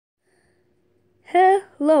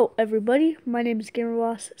Hello everybody, my name is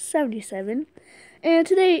GamerBoss77 and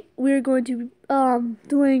today we're going to be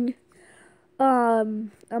doing a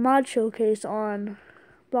mod showcase on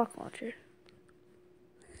Block Launcher.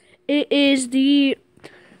 It is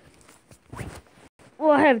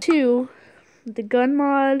I have two, the gun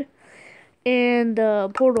mod and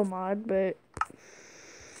the portal mod, but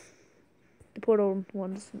the portal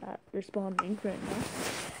one's not responding right now.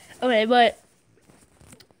 Okay, but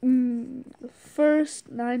first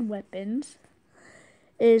 9 weapons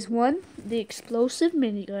is 1, the explosive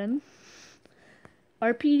minigun,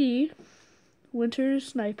 RPD, winter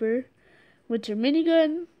sniper, winter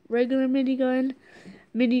minigun, regular minigun,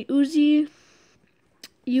 mini Uzi,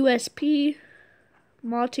 USP,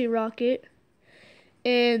 multi-rocket,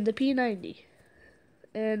 and the P90.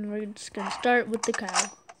 And we're just gonna start with the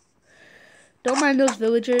cow. Don't mind those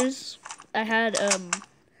villagers. I had a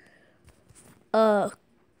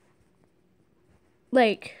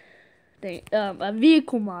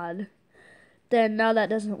vehicle mod. Then now that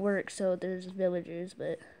doesn't work, so there's villagers,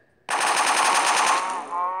 but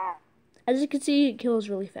as you can see, it kills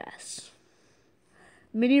really fast.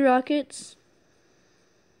 Mini rockets.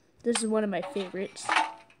 This is one of my favorites.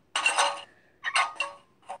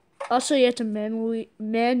 Also, you have to manually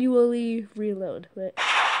reload, but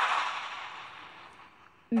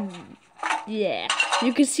yeah,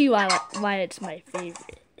 you can see why it's my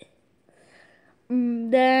favorite.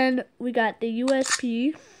 Then we got the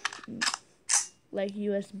USP, like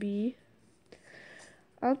USB.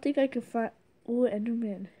 I don't think I can find. Oh,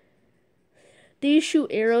 Enderman. These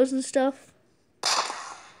shoot arrows and stuff.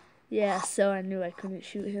 Yeah, so I knew I couldn't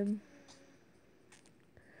shoot him.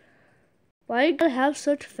 Why you gotta have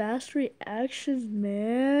such fast reactions,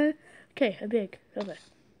 man? Okay, a big. Okay.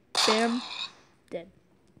 Bam. Dead.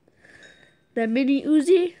 The mini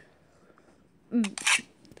Uzi.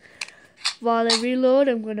 While I reload,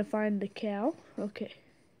 I'm gonna find the cow. Okay.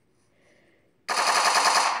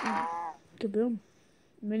 Kaboom.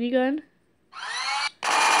 Minigun.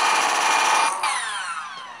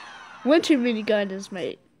 Winter minigun is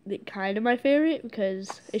kind of my favorite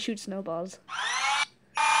because it shoots snowballs.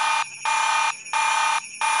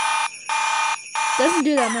 Doesn't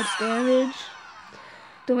do that much damage.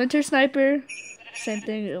 The winter sniper, same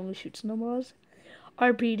thing, it only shoots snowballs.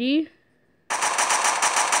 RPD.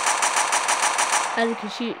 As you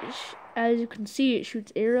can see, it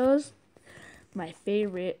shoots arrows. My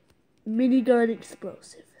favorite, minigun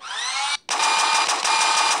explosive.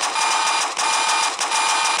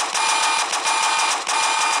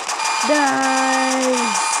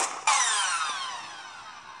 Nice.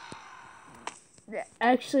 It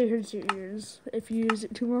actually hurts your ears if you use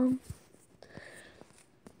it too long.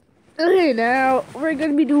 Okay, now we're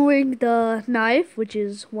gonna be doing the knife, which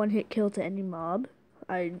is 1-hit kill to any mob.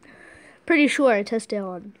 I'm pretty sure I tested it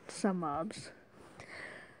on some mobs.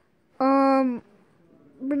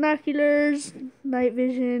 Binoculars, night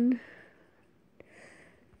vision.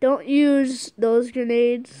 Don't use those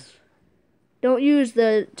grenades. Don't use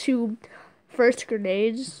the 2 first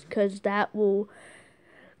grenades, because that will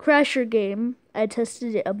crash your game. I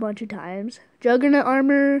tested it a bunch of times. Juggernaut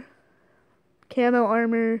armor, camo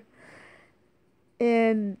armor,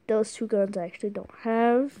 and those 2 guns I actually don't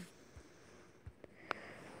have.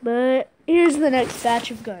 But here's the next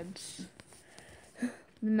batch of guns. The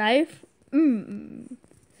knife.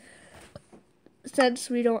 Since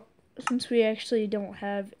we actually don't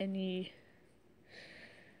have any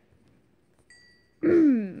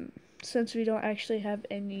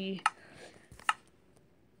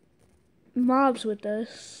mobs with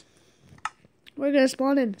us, we're gonna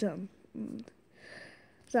spawn in some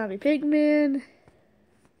zombie pigman,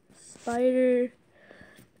 spider,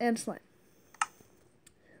 and slime.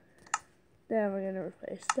 Then we're gonna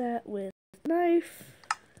replace that with knife.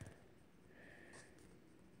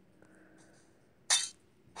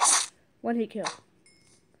 One-hit kill.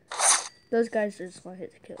 Those guys are just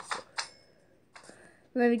 1-hit kills. So.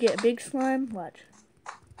 Let me get a big slime. Watch.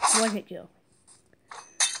 1-hit kill.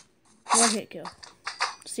 1-hit kill.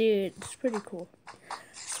 See, it's pretty cool.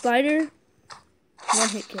 Spider.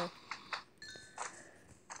 1-hit kill.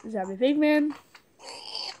 Zombie pigman.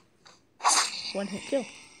 1-hit kill.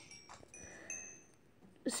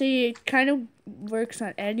 See, it kind of works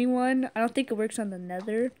on anyone. I don't think it works on the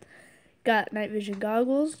nether. Got night vision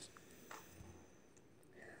goggles.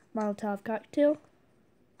 Molotov cocktail.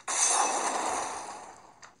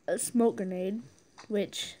 A smoke grenade,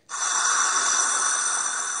 which...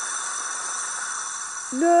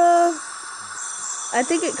 No! I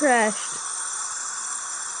think it crashed.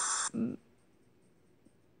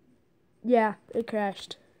 Yeah, it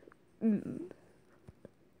crashed.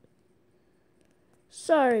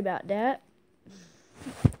 Sorry about that.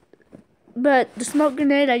 But the smoke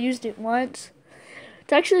grenade, I used it once.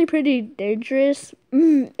 It's actually pretty dangerous.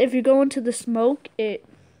 If you go into the smoke, it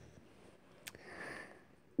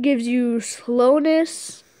gives you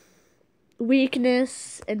slowness,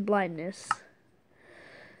 weakness, and blindness.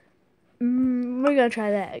 We're gonna try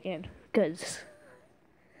that again, because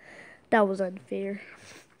that was unfair.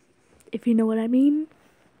 If you know what I mean.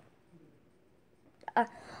 I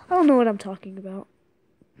don't know what I'm talking about.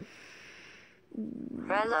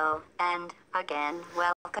 Hello, and again,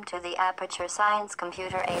 welcome to the Aperture Science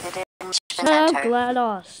Computer Aided Instruction Shut up, Center.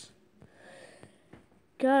 GLaDOS.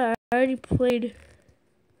 God, I already played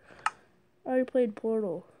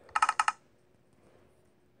Portal.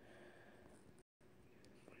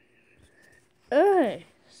 Okay,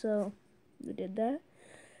 so we did that.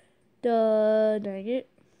 Dang it.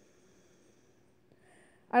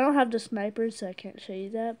 I don't have the sniper, so I can't show you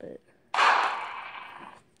that, but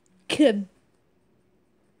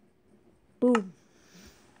boom.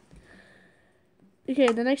 Okay,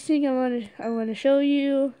 the next thing I want to show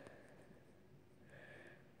you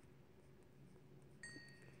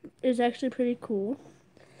is actually pretty cool.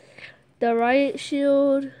 The riot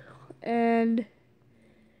shield and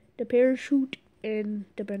the parachute and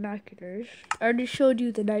the binoculars. I already showed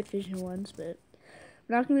you the night vision ones, but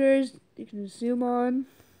binoculars you can zoom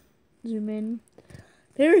in.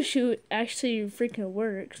 Parachute actually freaking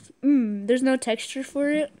works. There's no texture for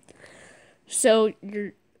it, so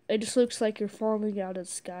it just looks like you're falling out of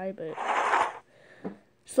the sky, but it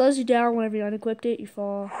slows you down whenever you unequipped it. You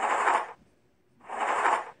fall.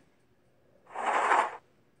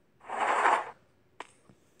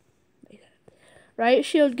 Riot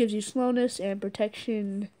shield gives you slowness and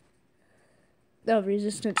protection of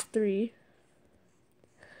resistance 3.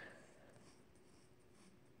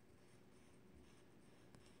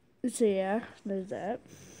 So yeah, there's that.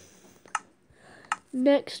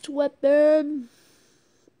 Next weapon,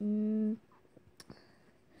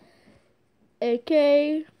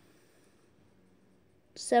 AK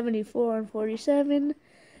 74 and 47,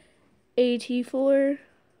 AT4,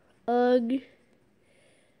 UG,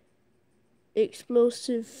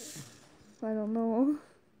 explosive. I don't know.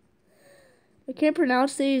 I can't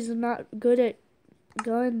pronounce these. I'm not good at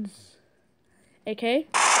guns. AK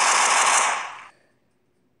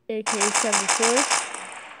 74,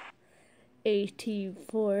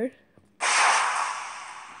 AT4,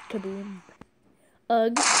 kaboom,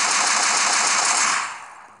 UG,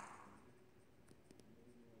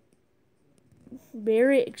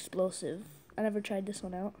 very explosive. I never tried this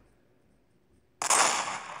one out.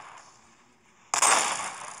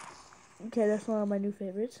 Okay, that's one of my new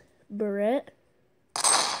favorites. Barrett.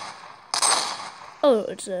 Oh,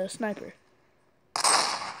 it's a sniper.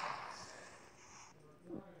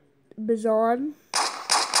 Bazan.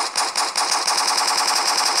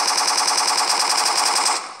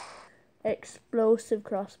 Explosive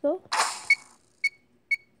crossbow.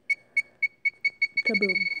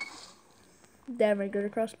 Kaboom. Damn, very good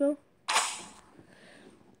at crossbow.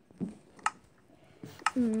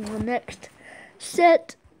 Next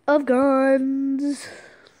set of guns.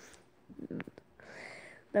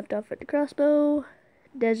 Left off at the crossbow.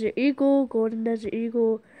 Desert Eagle, Golden Desert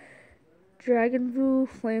Eagle, Dragon Vu,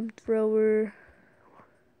 Flamethrower.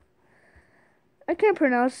 I can't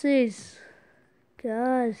pronounce these.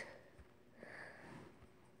 God.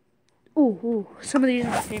 Ooh, some of these are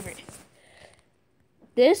my favorite.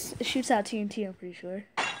 This shoots out TNT, I'm pretty sure.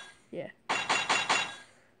 Yeah.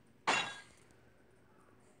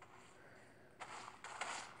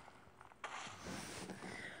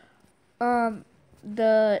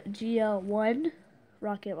 The GL1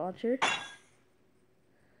 rocket launcher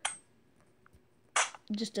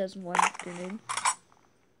just does one grenade.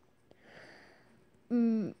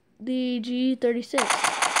 The G36,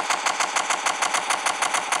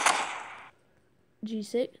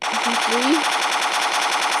 G3,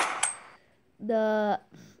 the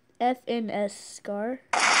FNS Scar,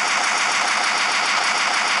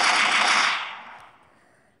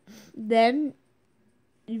 then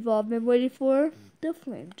you've all been waiting for the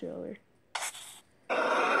flamethrower.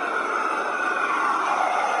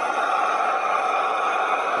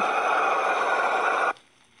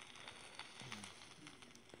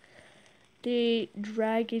 The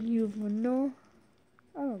Dragon Juvenile.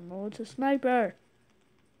 I don't know, it's a sniper.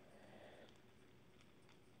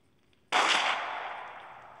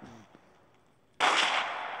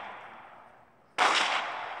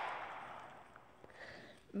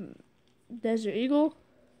 Desert Eagle.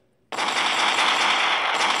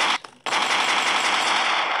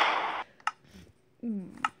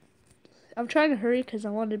 I'm trying to hurry because I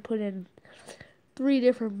wanted to put in 3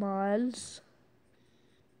 different mods.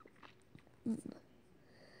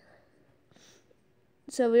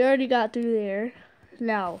 So we already got through there.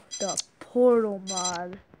 Now, the portal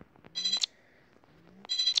mod.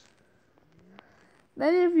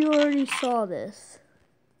 Many of you already saw this,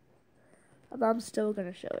 but I'm still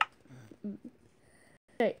gonna show it.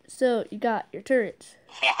 Okay, so you got your turrets.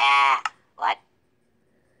 What?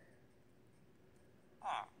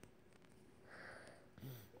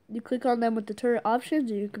 You click on them with the turret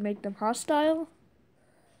options and you can make them hostile,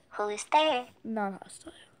 Who's there?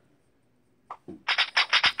 non-hostile.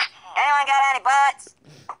 Anyone got any bullets?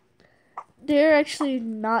 They're actually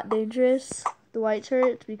not dangerous, the white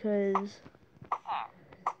turrets, because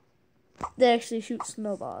they actually shoot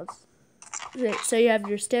snowballs. Okay, so you have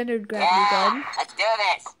your standard gravity gun. Let's do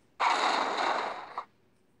this.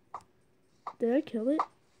 Did I kill it?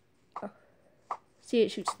 Oh. See,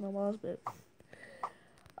 it shoots snowballs, but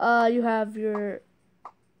you have your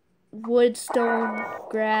wood, stone,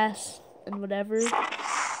 grass, and whatever.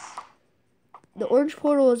 The orange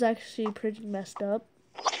portal is actually pretty messed up,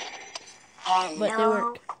 but they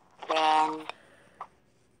work. Ben.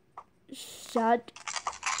 Shut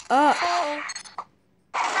up.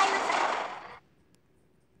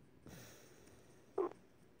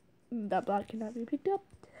 That block cannot be picked up.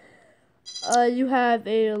 You have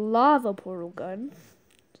a lava portal gun.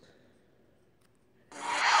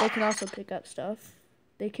 They can also pick up stuff.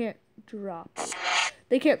 They can't drop it.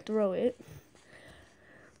 They can't throw it.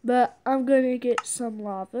 But I'm gonna get some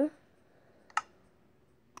lava.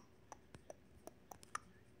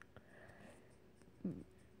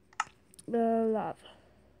 Lava.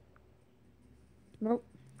 Nope.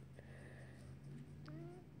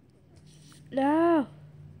 No.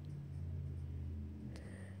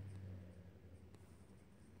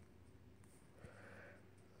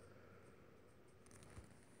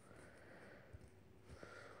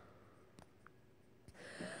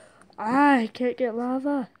 I can't get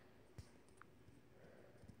lava.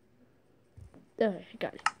 Okay,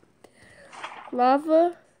 got it.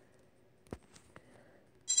 Lava.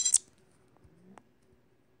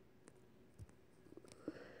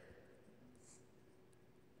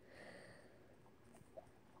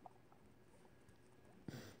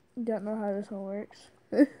 Don't know how this one works.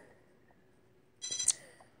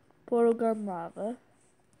 Portal gun lava.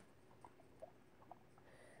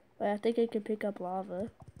 Wait, I think I can pick up lava.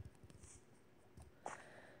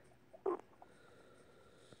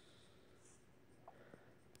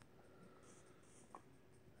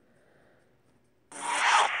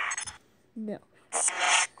 No.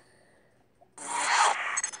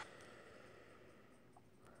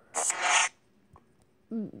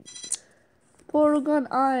 Portal gun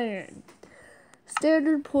iron.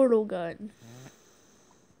 Standard portal gun.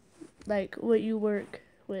 Like what you work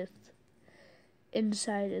with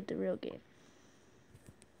inside of the real game.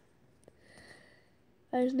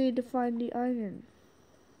 I just need to find the iron,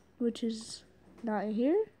 which is not in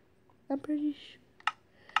here. I'm pretty sure.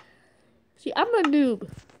 See, I'm a noob.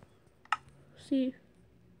 See,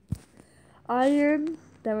 iron.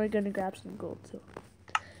 Then we're gonna grab some gold too.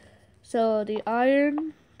 So the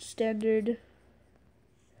iron standard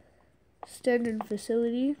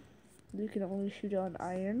facility. You can only shoot on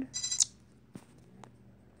iron.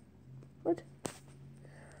 What?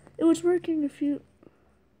 It was working a few.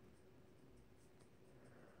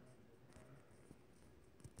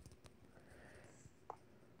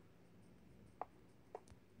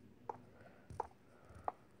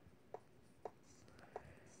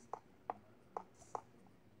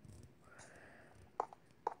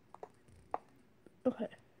 Okay,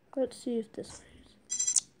 let's see if this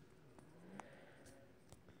works.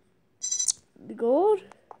 The gold?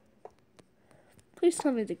 Please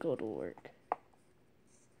tell me the gold will work.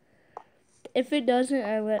 If it doesn't,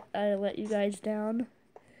 I let you guys down.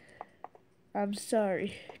 I'm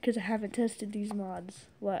sorry, because I haven't tested these mods.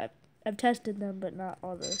 Well, I've tested them, but not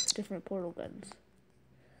all the different portal guns.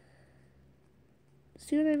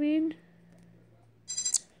 See what I mean?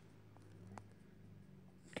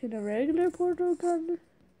 Can a regular portal gun?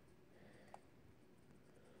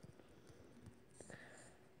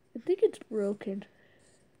 I think it's broken.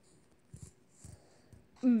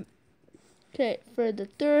 Okay, for the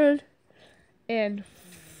third and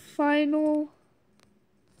final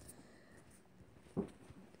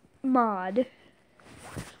mod,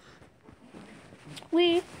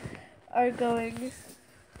 we are going.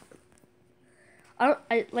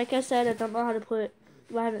 Like I said, I don't know how to put.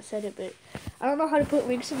 Well, I haven't said it, but I don't know how to put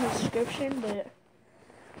links in the description. But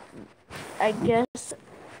I guess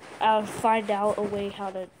I'll find out a way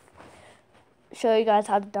how to show you guys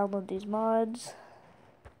how to download these mods.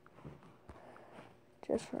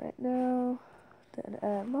 just for right now. Then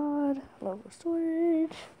add mod, local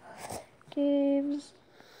storage, games,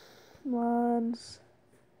 mods,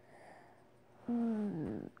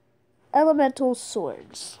 elemental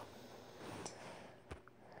swords.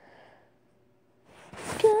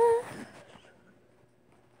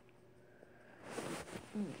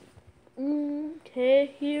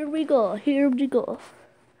 Okay, here we go.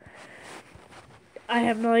 I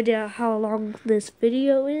have no idea how long this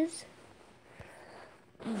video is,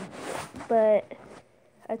 but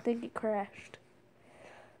I think it crashed.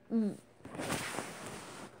 Come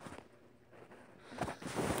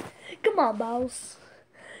on, mouse.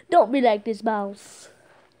 Don't be like this, mouse.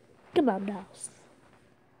 Come on, mouse.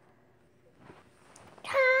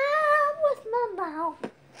 Come with my mouse.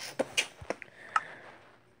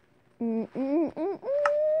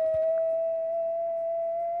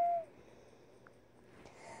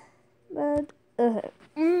 But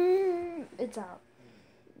it's out.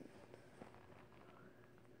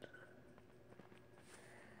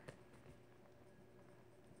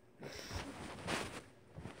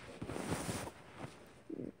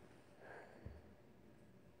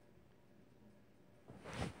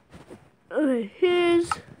 Okay, here's,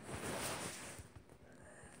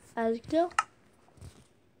 as you can tell,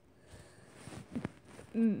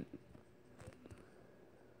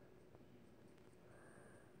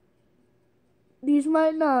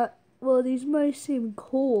 these might seem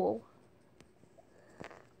cool.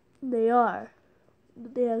 They are,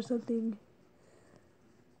 but they have something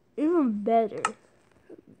even better.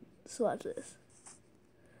 So watch this.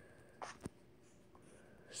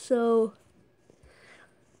 So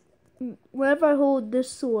whenever I hold this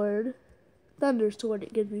sword, Thunder Sword,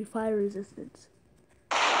 it gives me fire resistance.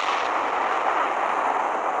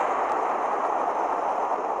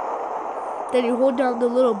 Then you hold down the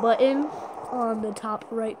little button on the top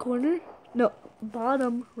right corner. No,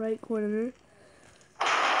 bottom right corner.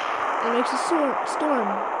 It makes a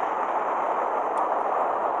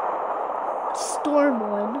storm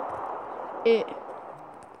one. It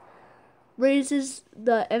raises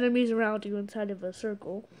the enemies around you inside of a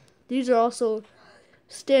circle. These are also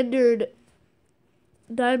standard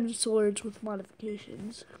diamond swords with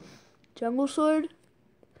modifications. Jungle Sword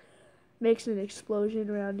makes an explosion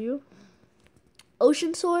around you.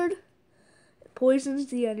 Ocean Sword poisons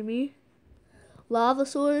the enemy. Lava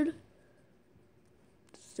Sword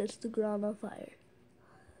sets the ground on fire.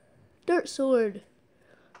 Dirt Sword,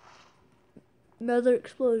 another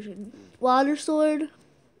explosion. Water Sword,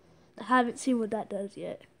 I haven't seen what that does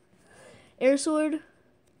yet. Air Sword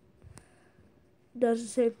does the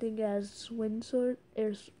same thing as Wind Sword,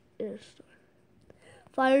 Air Storm.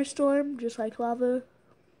 Firestorm, just like lava,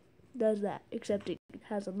 does that, except it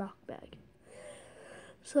has a knockback.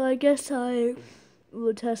 So I guess I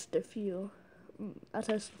will test a few. I'll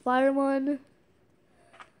test the fire one,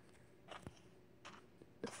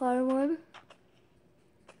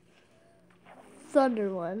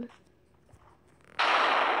 thunder one.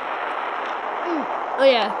 Oh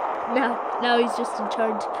yeah, now he's just in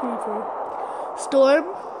charge of people. Storm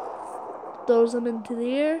throws them into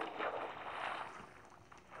the air.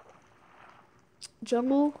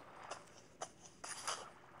 Jungle.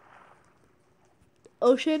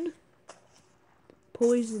 Ocean.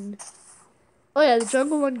 Poison. Oh yeah, the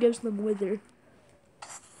jungle one gives them wither.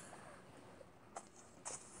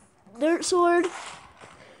 Dirt Sword.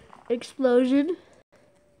 Explosion.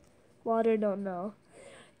 Water, don't know.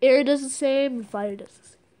 Air does the same, and fire does the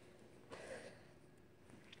same.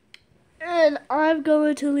 And I'm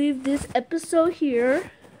going to leave this episode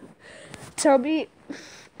here. Tell me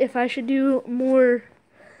if I should do more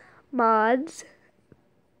mods.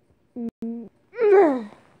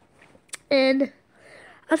 And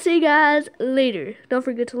I'll see you guys later. Don't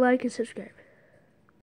forget to like and subscribe.